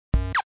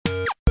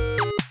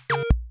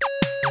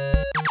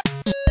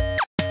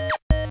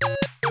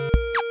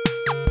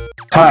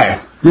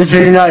Hi, this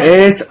is United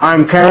Idiots.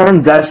 I'm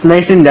Karen, that's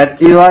Mason, that's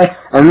Eli,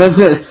 and this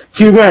is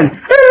Cuban.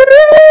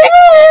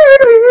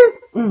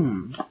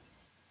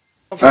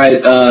 Alright,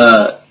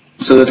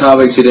 so the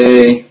topic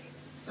today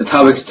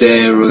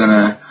we're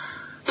gonna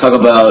talk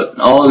about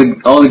all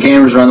the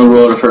gamers around the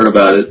world have heard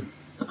about it.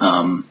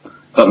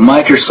 But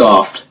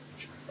Microsoft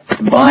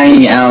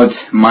buying out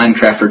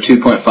Minecraft for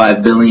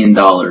 $2.5 billion.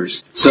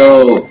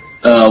 So,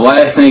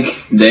 why I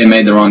think they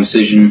made the wrong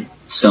decision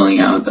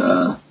selling out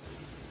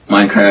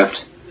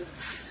Minecraft.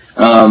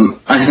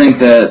 I think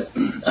that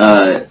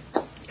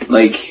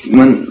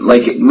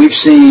we've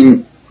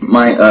seen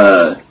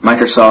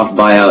Microsoft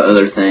buy out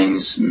other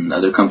things and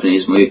other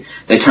companies.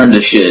 They turned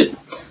to shit.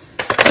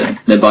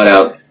 They bought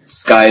out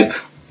Skype,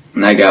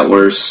 and that got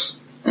worse.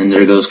 And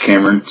there goes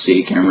Cameron. See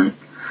you, Cameron.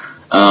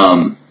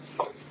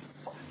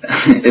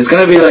 It's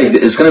gonna be like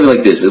this.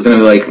 It's gonna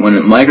be like when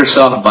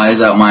Microsoft buys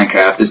out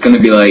Minecraft. It's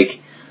gonna be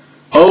like,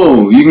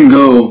 oh, you can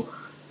go.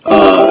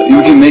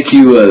 We can make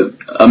you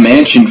a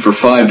mansion for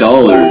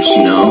 $5,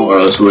 you know, or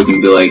else we're gonna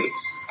be like,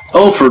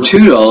 oh, for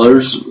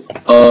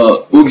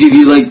 $2, we'll give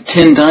you like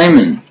 10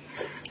 diamond.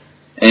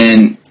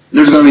 And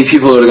there's gonna be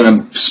people that are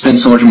gonna spend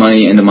so much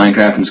money into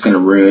Minecraft, and it's gonna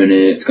ruin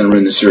it. It's gonna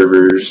ruin the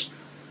servers.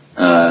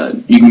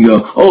 You can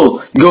go,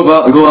 oh, go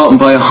out and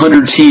buy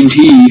 100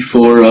 TNT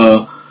for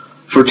 $10,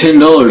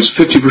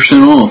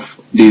 50% off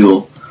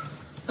deal.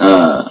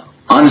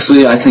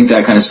 Honestly, I think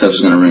that kind of stuff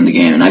is gonna ruin the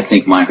game, and I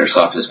think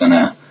Microsoft is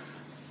gonna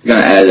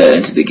add that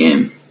into the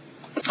game.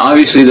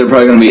 Obviously, they're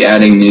probably gonna be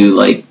adding new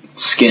like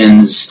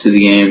skins to the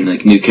game,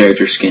 like new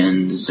character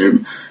skins.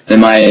 They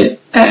might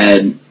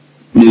add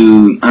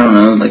new, I don't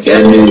know, like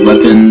add new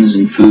weapons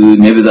and food.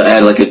 Maybe they'll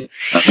add like a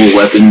new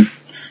weapon.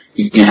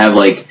 You can have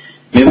like,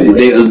 maybe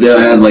they'll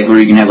add like where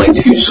you can have like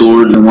 2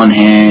 swords in one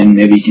hand.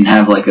 Maybe you can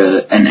have like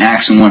an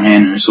axe in one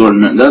hand and a sword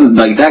in another.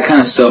 Like that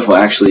kind of stuff will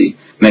actually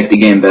make the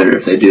game better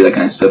if they do that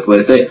kind of stuff. But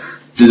if they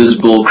do this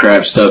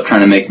bullcrap stuff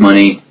trying to make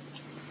money,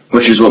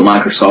 which is what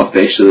Microsoft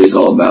basically is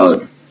all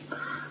about.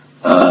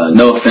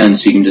 No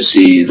offense, you can just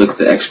see, look at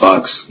the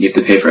Xbox, you have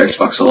to pay for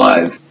Xbox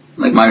Live.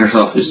 Like,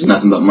 Microsoft is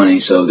nothing but money,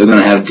 so they're going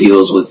to have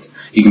deals with,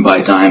 you can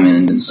buy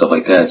Diamond and stuff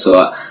like that.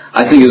 So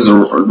I think it was a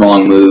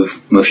wrong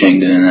move, Mojang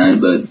doing that,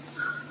 but...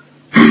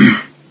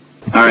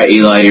 Alright,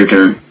 Eli, your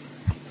turn.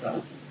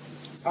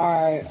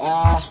 Alright,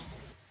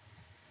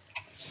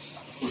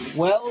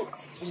 well,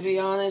 to be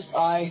honest,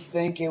 I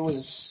think it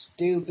was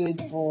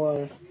stupid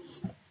for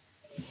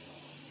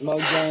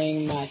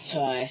Mojang not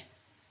to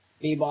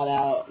be bought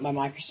out by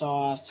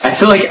Microsoft. I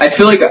feel like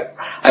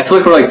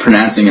we're like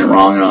pronouncing it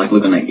wrong and we're like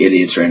looking like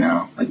idiots right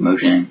now, like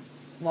Mojang.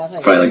 No,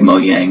 probably like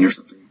Mojang or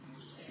something.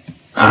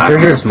 I'm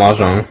pretty sure it's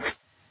Mojang.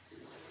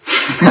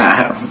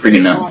 I don't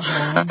freaking know.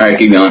 Alright,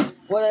 keep going.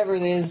 Whatever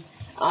it is,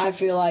 I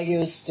feel like it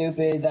was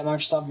stupid that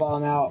Microsoft bought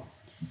them out.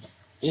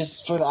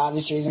 Just for the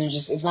obvious reason,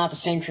 it's not the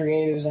same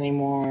creatives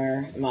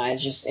anymore. It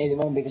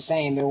won't be the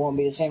same. There won't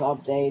be the same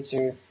updates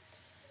or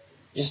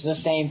just the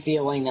same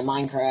feeling that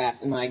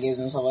Minecraft gives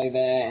and stuff like that.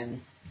 And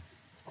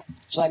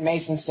just like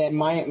Mason said,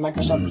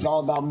 Microsoft is all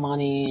about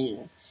money.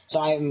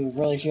 So I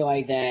really feel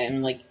like that.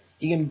 And like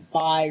you can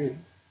buy,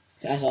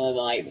 that's a little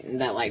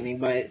bit like me,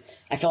 but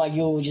I feel like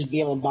you'll just be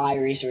able to buy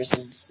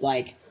resources.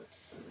 Like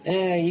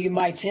you can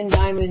buy 10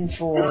 diamond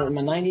for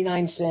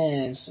 99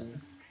 cents.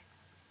 And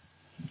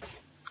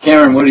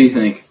Cameron, what do you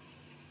think?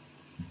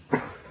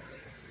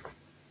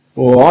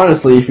 Well,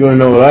 honestly, if you want to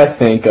know what I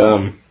think,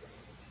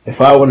 if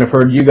I wouldn't have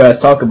heard you guys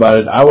talk about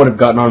it, I would have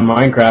gotten on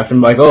Minecraft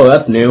and be like, oh,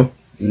 that's new.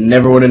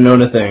 Never would have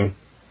known a thing.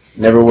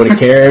 Never would have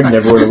cared,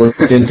 never would have looked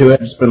into it,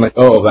 just been like,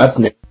 oh, that's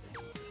new.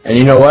 And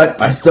you know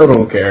what? I still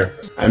don't care.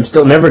 I'm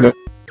still never going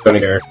to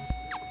care.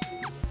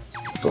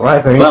 That's what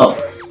I think. Well,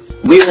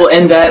 we will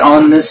end that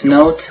on this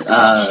note.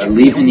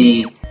 Leave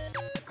any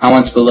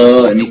comments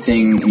below,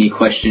 any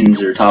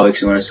questions or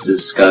topics you want us to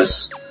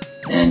discuss,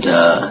 and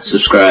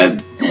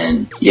subscribe,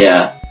 and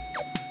yeah.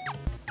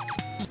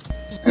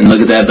 And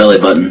look at that belly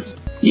button.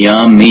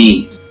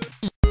 Yummy.